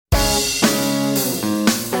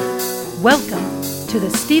Welcome to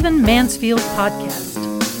the Stephen Mansfield Podcast.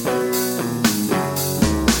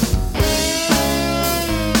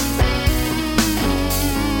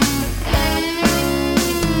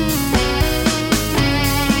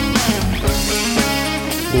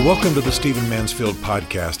 Well, welcome to the Stephen Mansfield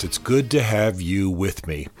Podcast. It's good to have you with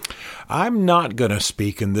me. I'm not going to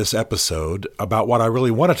speak in this episode about what I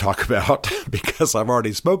really want to talk about because I've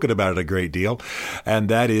already spoken about it a great deal, and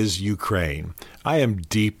that is Ukraine. I am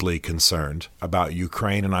deeply concerned about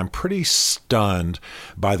Ukraine, and I'm pretty stunned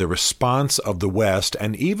by the response of the West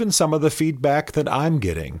and even some of the feedback that I'm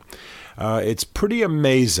getting. It's pretty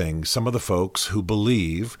amazing, some of the folks who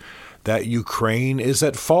believe that Ukraine is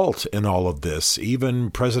at fault in all of this. Even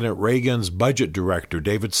President Reagan's budget director,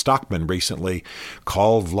 David Stockman, recently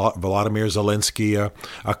called Volodymyr Zelensky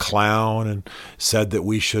a clown and said that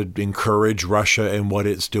we should encourage Russia in what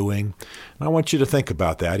it's doing. And I want you to think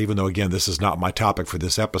about that, even though, again, this is not my topic for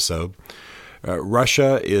this episode.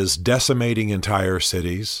 Russia is decimating entire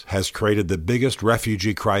cities, has created the biggest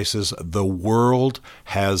refugee crisis the world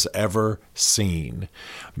has ever seen.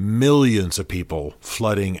 Millions of people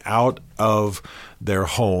flooding out of their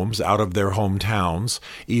homes, out of their hometowns,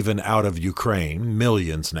 even out of Ukraine.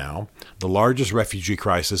 Millions now. The largest refugee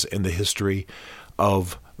crisis in the history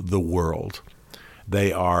of the world.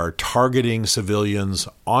 They are targeting civilians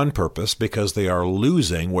on purpose because they are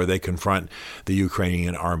losing where they confront the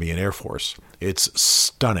Ukrainian army and air force. It's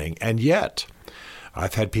stunning. And yet,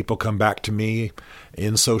 I've had people come back to me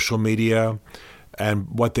in social media, and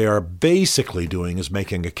what they are basically doing is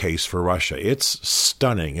making a case for Russia. It's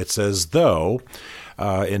stunning. It's as though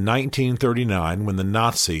in 1939, when the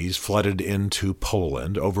Nazis flooded into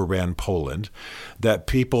Poland, overran Poland, that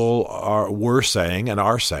people were saying, and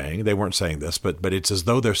are saying, they weren't saying this, but it's as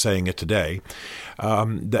though they're saying it today,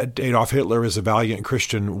 that Adolf Hitler is a valiant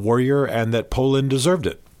Christian warrior and that Poland deserved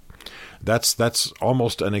it. That's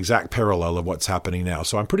almost an exact parallel of what's happening now.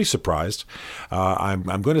 So I'm pretty surprised.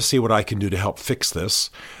 I'm going to see what I can do to help fix this,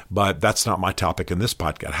 but that's not my topic in this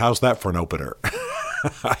podcast. How's that for an opener?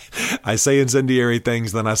 I say incendiary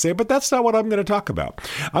things, then I say, but that's not what I'm going to talk about.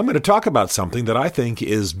 I'm going to talk about something that I think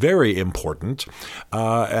is very important,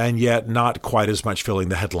 and yet not quite as much filling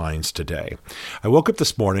the headlines today. I woke up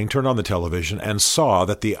this morning, turned on the television, and saw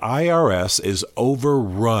that the IRS is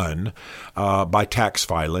overrun by tax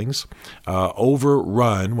filings,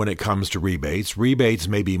 overrun when it comes to rebates. Rebates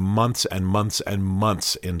may be months and months and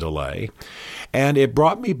months in delay. And it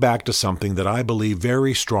brought me back to something that I believe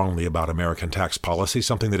very strongly about American tax policy,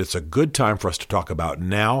 something that it's a good time for us to talk about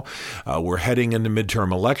now. We're heading into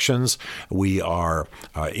midterm elections. We are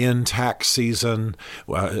in tax season.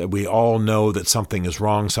 We all know that something is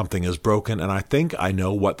wrong, something is broken, and I think I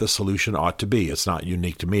know what the solution ought to be. It's not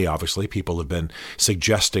unique to me, obviously. People have been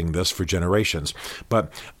suggesting this for generations. But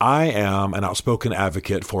I am an outspoken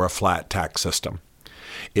advocate for a flat tax system.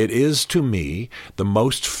 It is, to me, the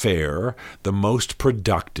most fair, the most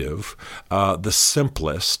productive, the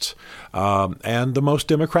simplest, and the most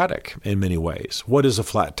democratic in many ways. What is a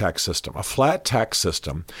flat tax system? A flat tax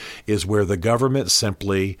system is where the government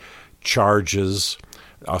simply charges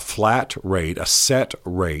a flat rate, a set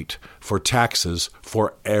rate for taxes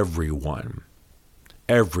for everyone.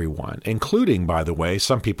 Everyone, including, by the way,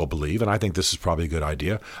 some people believe, and I think this is probably a good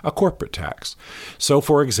idea, a corporate tax. So,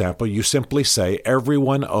 for example, you simply say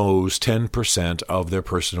everyone owes 10% of their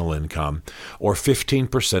personal income or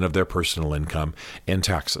 15% of their personal income in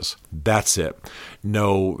taxes. That's it.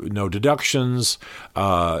 No deductions,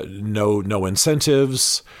 no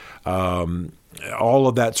incentives. All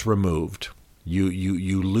of that's removed.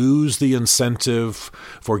 You lose the incentive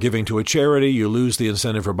for giving to a charity. You lose the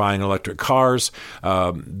incentive for buying electric cars.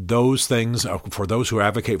 Those things, for those who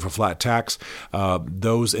advocate for flat tax,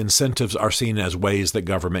 those incentives are seen as ways that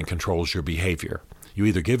government controls your behavior. You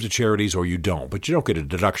either give to charities or you don't, but you don't get a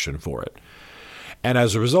deduction for it. And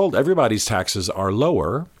as a result, everybody's taxes are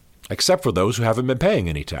lower, except for those who haven't been paying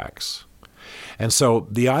any tax. And so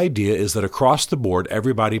the idea is that across the board,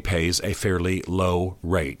 everybody pays a fairly low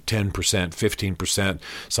rate, 10%, 15%.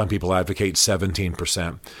 Some people advocate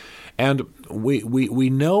 17%. And we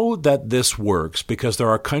know that this works because there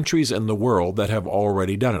are countries in the world that have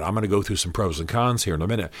already done it. I'm going to go through some pros and cons here in a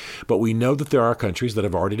minute, but we know that there are countries that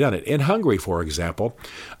have already done it. In Hungary, for example,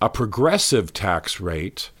 a progressive tax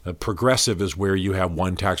rate, a progressive is where you have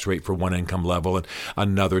one tax rate for one income level and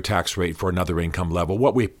another tax rate for another income level,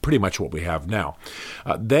 pretty much what we have now.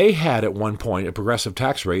 They had at one point a progressive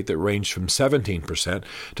tax rate that ranged from 17%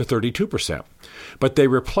 to 32%, but they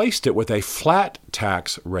replaced it with a flat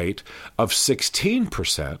tax rate of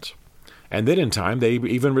 16%, and then in time they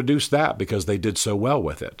even reduced that because they did so well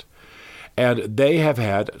with it. And they have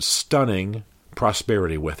had stunning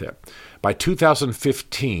prosperity with it. By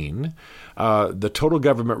 2015, the total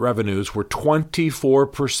government revenues were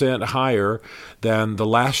 24% higher than the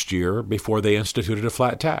last year before they instituted a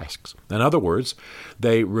flat tax. In other words,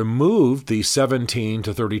 they removed the 17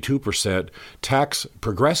 to 32%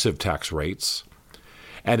 progressive tax rates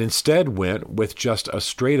and instead went with just a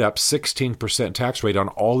straight-up 16% tax rate on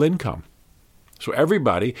all income. So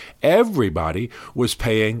everybody was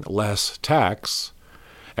paying less tax,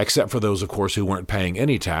 except for those, of course, who weren't paying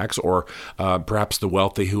any tax, or perhaps the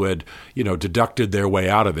wealthy who had, deducted their way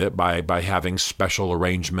out of it by having special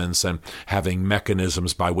arrangements and having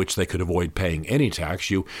mechanisms by which they could avoid paying any tax.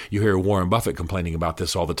 You hear Warren Buffett complaining about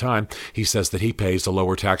this all the time. He says that he pays a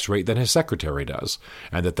lower tax rate than his secretary does,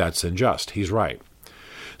 and that's unjust. He's right.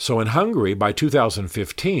 So in Hungary, by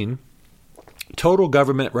 2015, total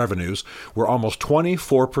government revenues were almost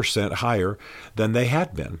 24% higher than they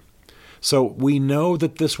had been. So we know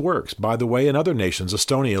that this works. By the way, in other nations,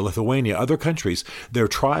 Estonia, Lithuania, other countries, they're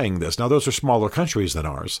trying this. Now, those are smaller countries than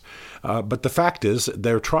ours. But the fact is,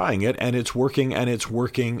 they're trying it, and it's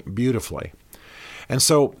working beautifully. And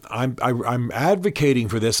so I'm advocating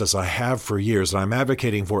for this as I have for years, and I'm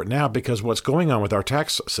advocating for it now because what's going on with our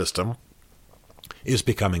tax system is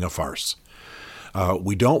becoming a farce.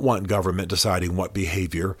 We don't want government deciding what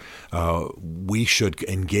behavior we should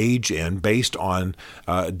engage in based on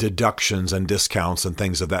deductions and discounts and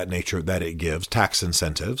things of that nature that it gives, tax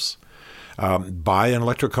incentives. Buy an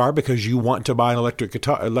electric car because you want to buy an electric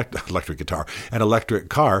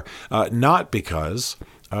car, not because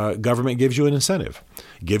government gives you an incentive.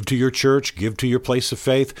 Give to your church, give to your place of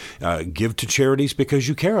faith, give to charities because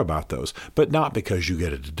you care about those, but not because you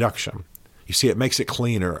get a deduction. You see, it makes it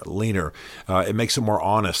cleaner, leaner. It makes it more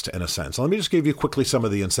honest in a sense. Let me just give you quickly some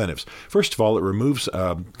of the incentives. First of all, it removes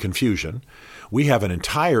confusion. We have an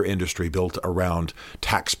entire industry built around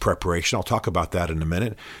tax preparation. I'll talk about that in a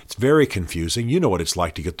minute. It's very confusing. You know what it's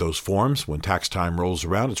like to get those forms when tax time rolls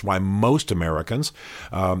around. It's why most Americans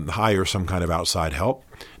hire some kind of outside help.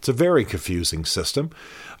 It's a very confusing system.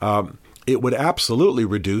 It would absolutely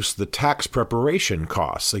reduce the tax preparation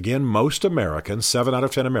costs. Again, most Americans, 7 out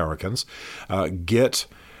of 10 Americans, get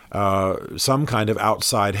some kind of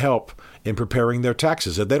outside help in preparing their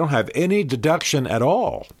taxes. If they don't have any deduction at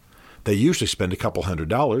all, they usually spend a couple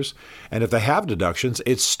 $100s. And if they have deductions,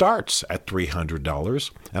 it starts at $300.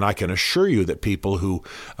 And I can assure you that people who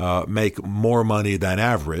make more money than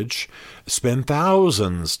average spend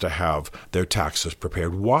thousands to have their taxes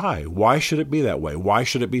prepared. Why? Why should it be that way? Why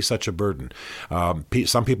should it be such a burden?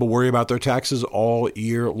 Some people worry about their taxes all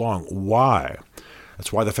year long. Why?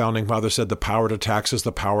 That's why the Founding Fathers said the power to tax is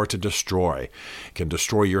the power to destroy. It can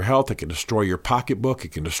destroy your health. It can destroy your pocketbook.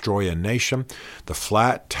 It can destroy a nation. The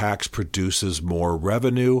flat tax produces more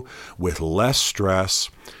revenue with less stress,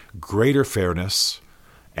 greater fairness,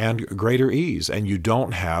 and greater ease. And you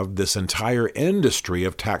don't have this entire industry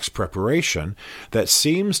of tax preparation that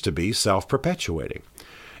seems to be self-perpetuating.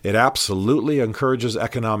 It absolutely encourages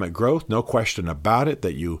economic growth, no question about it,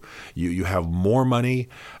 that you have more money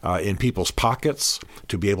in people's pockets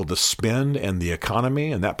to be able to spend in the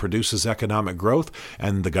economy, and that produces economic growth,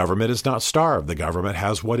 and the government is not starved. The government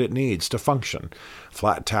has what it needs to function.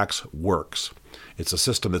 Flat tax works. It's a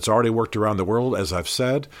system that's already worked around the world, as I've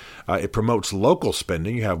said. It promotes local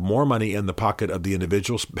spending. You have more money in the pocket of the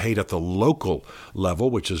individuals paid at the local level,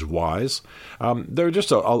 which is wise. There are just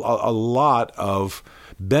a lot of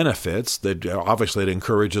benefits that obviously it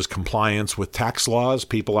encourages compliance with tax laws.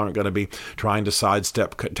 People aren't going to be trying to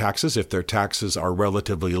sidestep taxes if their taxes are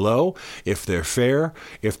relatively low, if they're fair,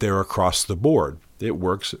 if they're across the board. It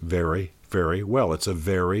works very, very well. It's a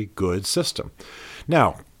very good system.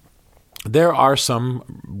 Now, there are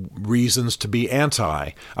some reasons to be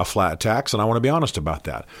anti a flat tax, and I want to be honest about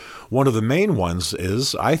that. One of the main ones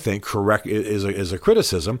is, I think, is a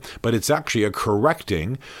criticism, but it's actually a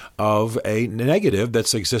correcting of a negative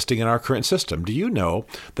that's existing in our current system. Do you know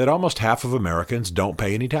that almost half of Americans don't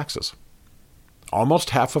pay any taxes?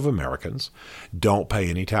 Almost half of Americans don't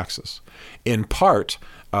pay any taxes. In part,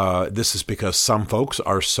 this is because some folks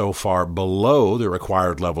are so far below the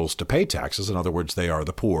required levels to pay taxes. In other words, they are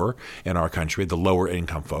the poor in our country, the lower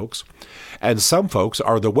income folks. And some folks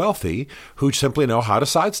are the wealthy who simply know how to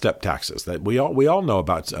sidestep taxes. That we all know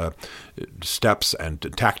about steps and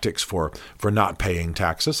tactics for not paying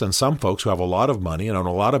taxes. And some folks who have a lot of money and own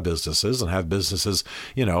a lot of businesses and have businesses,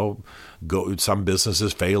 some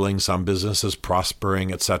businesses failing, some businesses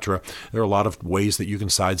prospering, etc. There are a lot of ways that you can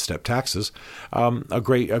sidestep taxes. A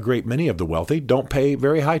great many of the wealthy don't pay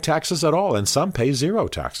very high taxes at all, and some pay zero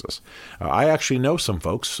taxes. I actually know some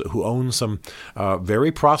folks who own some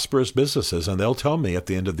very prosperous businesses, and they'll tell me at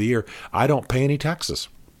the end of the year, I don't pay any taxes,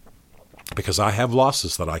 because I have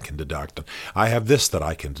losses that I can deduct, and I have this that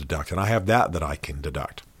I can deduct, and I have that I can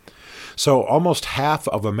deduct. So almost half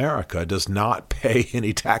of America does not pay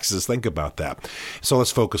any taxes. Think about that. So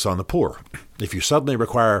let's focus on the poor. If you suddenly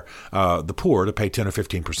require the poor to pay 10 or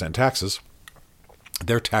 15% taxes,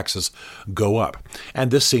 their taxes go up. And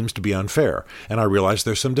this seems to be unfair. And I realize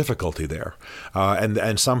there's some difficulty there.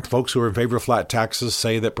 And some folks who are in favor of flat taxes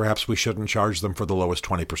say that perhaps we shouldn't charge them for the lowest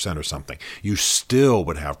 20% or something. You still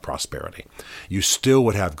would have prosperity. You still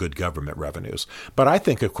would have good government revenues. But I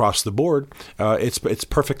think across the board, it's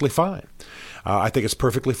perfectly fine. I think it's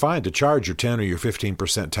perfectly fine to charge your 10 or your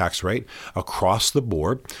 15% tax rate across the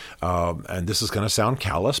board. And this is going to sound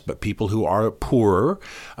callous, but people who are poorer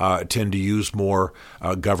tend to use more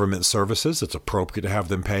government services. It's appropriate to have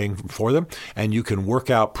them paying for them. And you can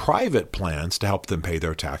work out private plans to help them pay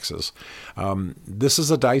their taxes. This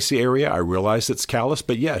is a dicey area. I realize it's callous,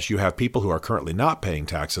 but yes, you have people who are currently not paying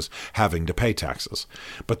taxes having to pay taxes.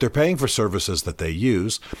 But they're paying for services that they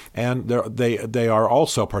use, and they are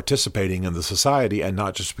also participating in the society and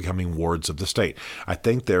not just becoming wards of the state. I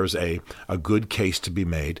think there's a good case to be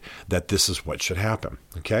made that this is what should happen.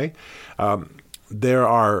 Okay? There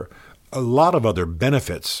are a lot of other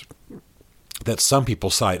benefits that some people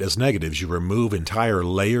cite as negatives. You remove entire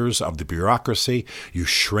layers of the bureaucracy. You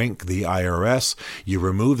shrink the IRS. You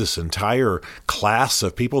remove this entire class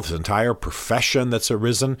of people, this entire profession that's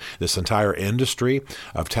arisen, this entire industry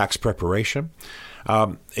of tax preparation.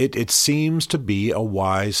 It seems to be a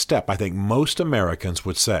wise step. I think most Americans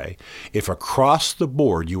would say if across the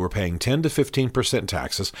board you were paying 10 to 15%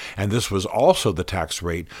 taxes, and this was also the tax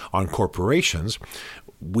rate on corporations,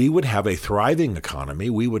 we would have a thriving economy.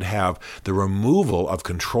 We would have the removal of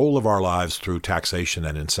control of our lives through taxation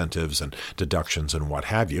and incentives and deductions and what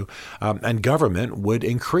have you, and government would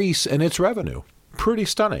increase in its revenue. Pretty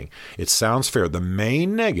stunning. It sounds fair. The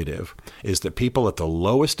main negative is that people at the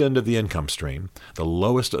lowest end of the income stream,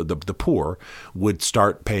 the poor, would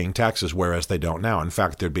start paying taxes, whereas they don't now. In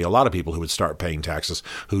fact, there'd be a lot of people who would start paying taxes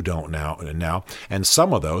who don't now. And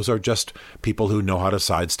some of those are just people who know how to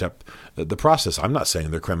sidestep the process. I'm not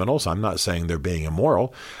saying they're criminals. I'm not saying they're being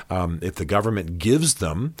immoral. If the government gives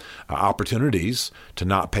them opportunities to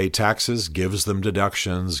not pay taxes, gives them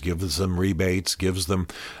deductions, gives them rebates, gives them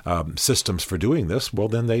systems for doing this, well,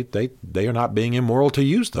 then they are not being immoral to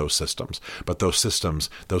use those systems. But those systems,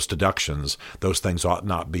 those deductions, those things ought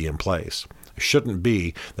not be in place. It shouldn't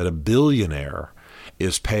be that a billionaire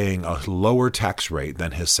is paying a lower tax rate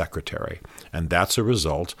than his secretary. And that's a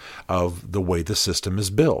result of the way the system is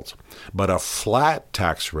built. But a flat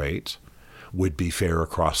tax rate would be fair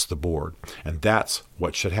across the board. And that's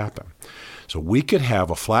what should happen. So we could have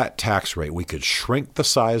a flat tax rate. We could shrink the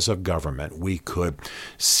size of government. We could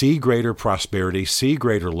see greater prosperity, see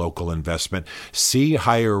greater local investment, see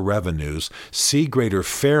higher revenues, see greater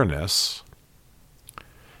fairness.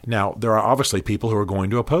 Now, there are obviously people who are going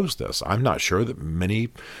to oppose this. I'm not sure that many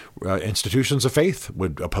institutions of faith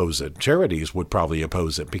would oppose it. Charities would probably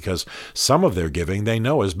oppose it because some of their giving they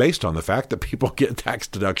know is based on the fact that people get tax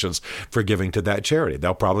deductions for giving to that charity.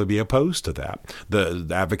 They'll probably be opposed to that. The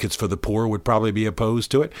advocates for the poor would probably be opposed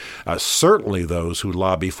to it. Certainly those who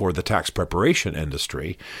lobby for the tax preparation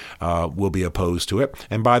industry will be opposed to it.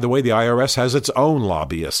 And by the way, the IRS has its own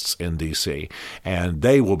lobbyists in D.C., and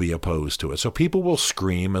they will be opposed to it. So people will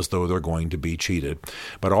scream as though they're going to be cheated,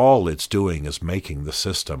 but all it's doing is making the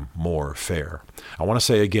system more fair. I want to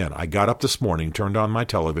say again, I got up this morning, turned on my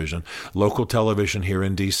television, local television here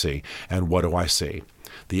in D.C., and what do I see?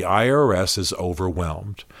 The IRS is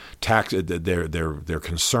overwhelmed. They're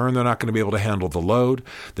concerned they're not going to be able to handle the load.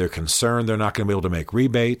 They're concerned they're not going to be able to make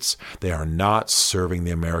rebates. They are not serving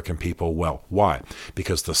the American people well. Why?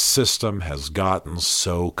 Because the system has gotten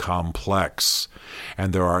so complex,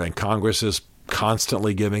 and Congress is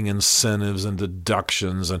constantly giving incentives and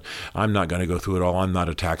deductions, and I'm not going to go through it all. I'm not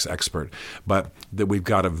a tax expert, but that we've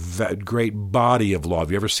got a great body of law.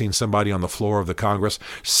 Have you ever seen somebody on the floor of the Congress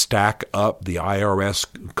stack up the IRS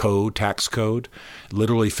code, tax code,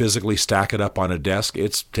 literally physically stack it up on a desk?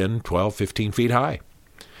 It's 10, 12, 15 feet high.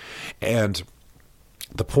 And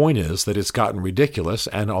The point is that it's gotten ridiculous,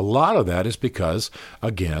 and a lot of that is because,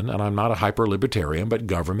 again, and I'm not a hyper-libertarian, but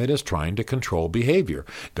government is trying to control behavior.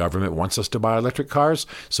 Government wants us to buy electric cars,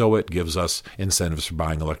 so it gives us incentives for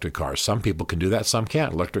buying electric cars. Some people can do that, some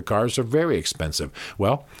can't. Electric cars are very expensive.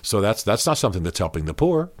 Well, so that's not something that's helping the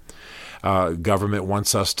poor. Government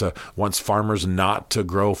wants farmers not to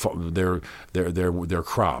grow their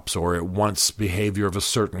crops, or it wants behavior of a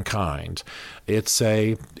certain kind. It's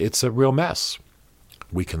a real mess.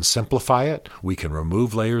 We can simplify it. We can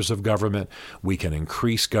remove layers of government. We can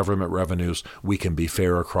increase government revenues. We can be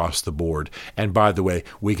fair across the board. And by the way,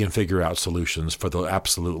 we can figure out solutions for the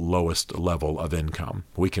absolute lowest level of income.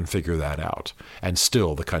 We can figure that out. And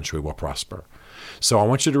still the country will prosper. So I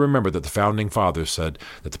want you to remember that the Founding Fathers said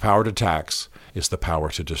that the power to tax is the power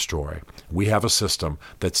to destroy. We have a system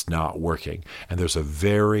that's not working, and there's a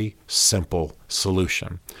very simple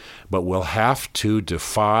solution. But we'll have to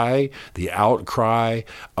defy the outcry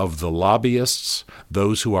of the lobbyists,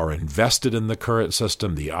 those who are invested in the current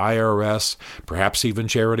system, the IRS, perhaps even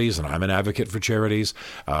charities, and I'm an advocate for charities,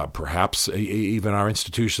 perhaps even our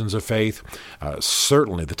institutions of faith,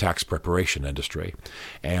 certainly the tax preparation industry.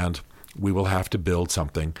 And we will have to build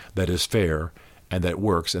something that is fair and that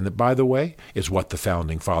works, and that, by the way, is what the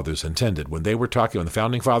Founding Fathers intended. When the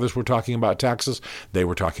Founding Fathers were talking about taxes, they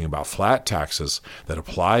were talking about flat taxes that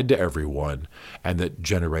applied to everyone and that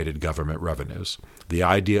generated government revenues. The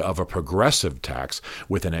idea of a progressive tax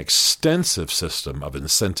with an extensive system of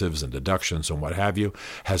incentives and deductions and what have you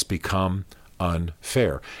has become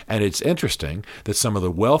unfair. And it's interesting that some of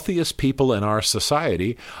the wealthiest people in our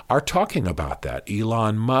society are talking about that.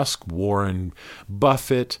 Elon Musk, Warren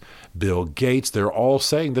Buffett, Bill Gates, they're all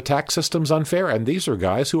saying the tax system's unfair. And these are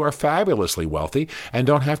guys who are fabulously wealthy and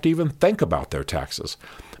don't have to even think about their taxes.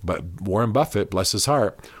 But Warren Buffett, bless his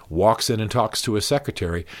heart, walks in and talks to his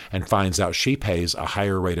secretary and finds out she pays a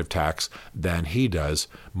higher rate of tax than he does,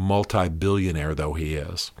 multi-billionaire though he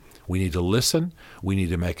is. We need to listen. We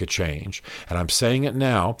need to make a change. And I'm saying it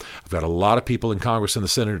now. I've got a lot of people in Congress and the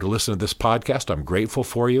Senate to listen to this podcast. I'm grateful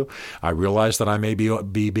for you. I realize that I may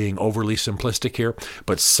be being overly simplistic here,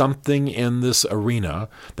 but something in this arena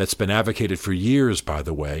that's been advocated for years, by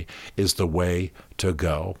the way, is the way to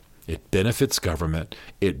go. It benefits government.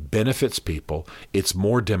 It benefits people. It's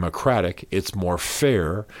more democratic. It's more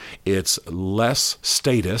fair. It's less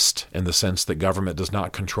statist in the sense that government does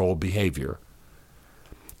not control behavior.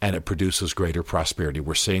 And it produces greater prosperity.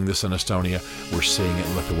 We're seeing this in Estonia. We're seeing it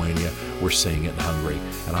in Lithuania. We're seeing it in Hungary.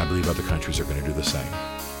 And I believe other countries are going to do the same.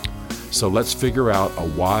 So let's figure out a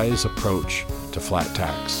wise approach to flat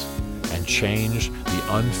tax and change the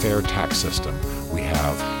unfair tax system we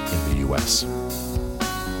have in the U.S.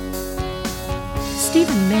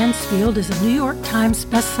 Stephen Mansfield is a New York Times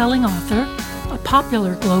best-selling author, a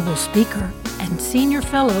popular global speaker, and Senior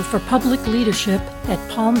Fellow for Public Leadership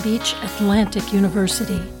at Palm Beach Atlantic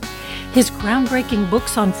University. His groundbreaking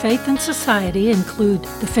books on faith and society include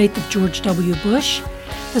The Faith of George W. Bush,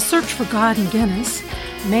 The Search for God in Guinness,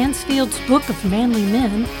 Mansfield's Book of Manly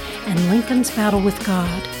Men, and Lincoln's Battle with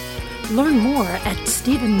God. Learn more at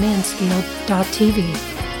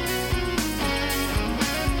stephenmansfield.tv.